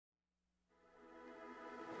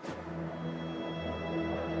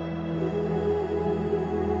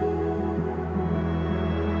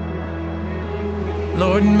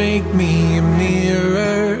Lord, make me a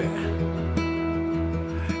mirror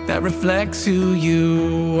that reflects who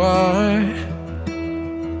you are.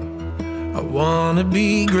 I wanna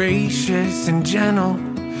be gracious and gentle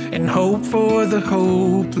and hope for the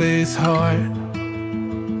hopeless heart.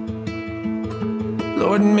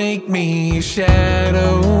 Lord, make me a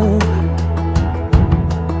shadow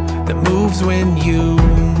that moves when you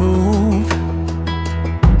move.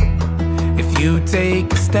 If you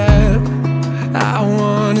take a step, I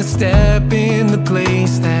wanna step in the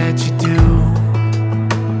place that you do.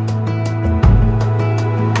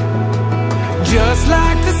 Just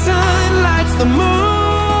like the sun lights the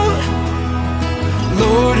moon,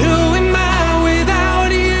 Lord, who am I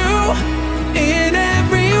without you? In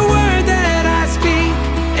every word that I speak,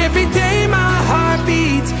 every day my heart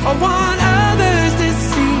beats. I want others to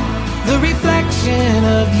see the reflection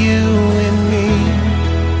of you in me.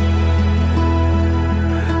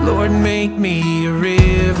 Lord, make me a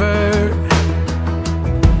river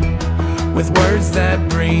with words that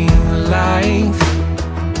bring life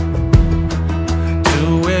to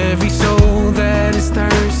every soul that is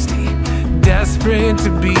thirsty, desperate to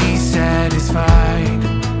be satisfied.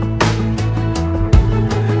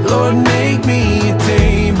 Lord, make me a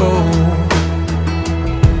table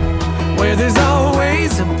where there's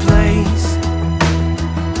always a place.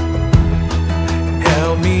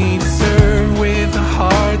 Help me to serve with a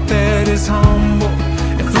heart that is humble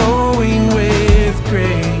and flowing with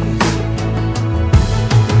grace.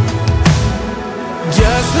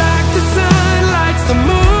 Just like the sun lights the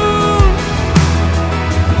moon,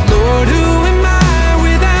 Lord, who am I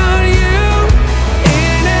without you?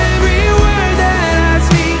 In every word that I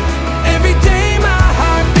speak, every day my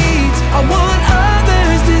heart beats. I want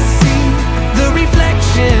others to see the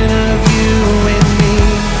reflection of you in me.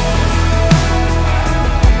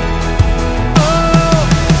 Oh,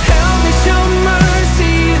 help me show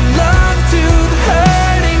mercy and love to the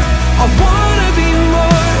hurting. I wanna be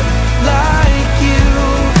more like you,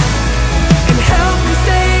 and help me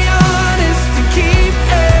stay honest and keep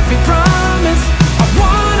every promise. I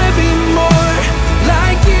wanna be more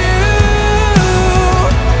like you.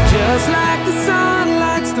 Just like the sun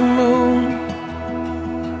lights the moon,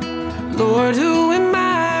 Lord, who am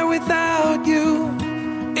I without you?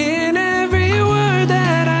 In every word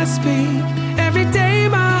that I speak, every day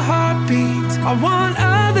my heart beats. I want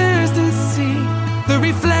others to see the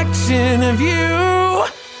reflection of you.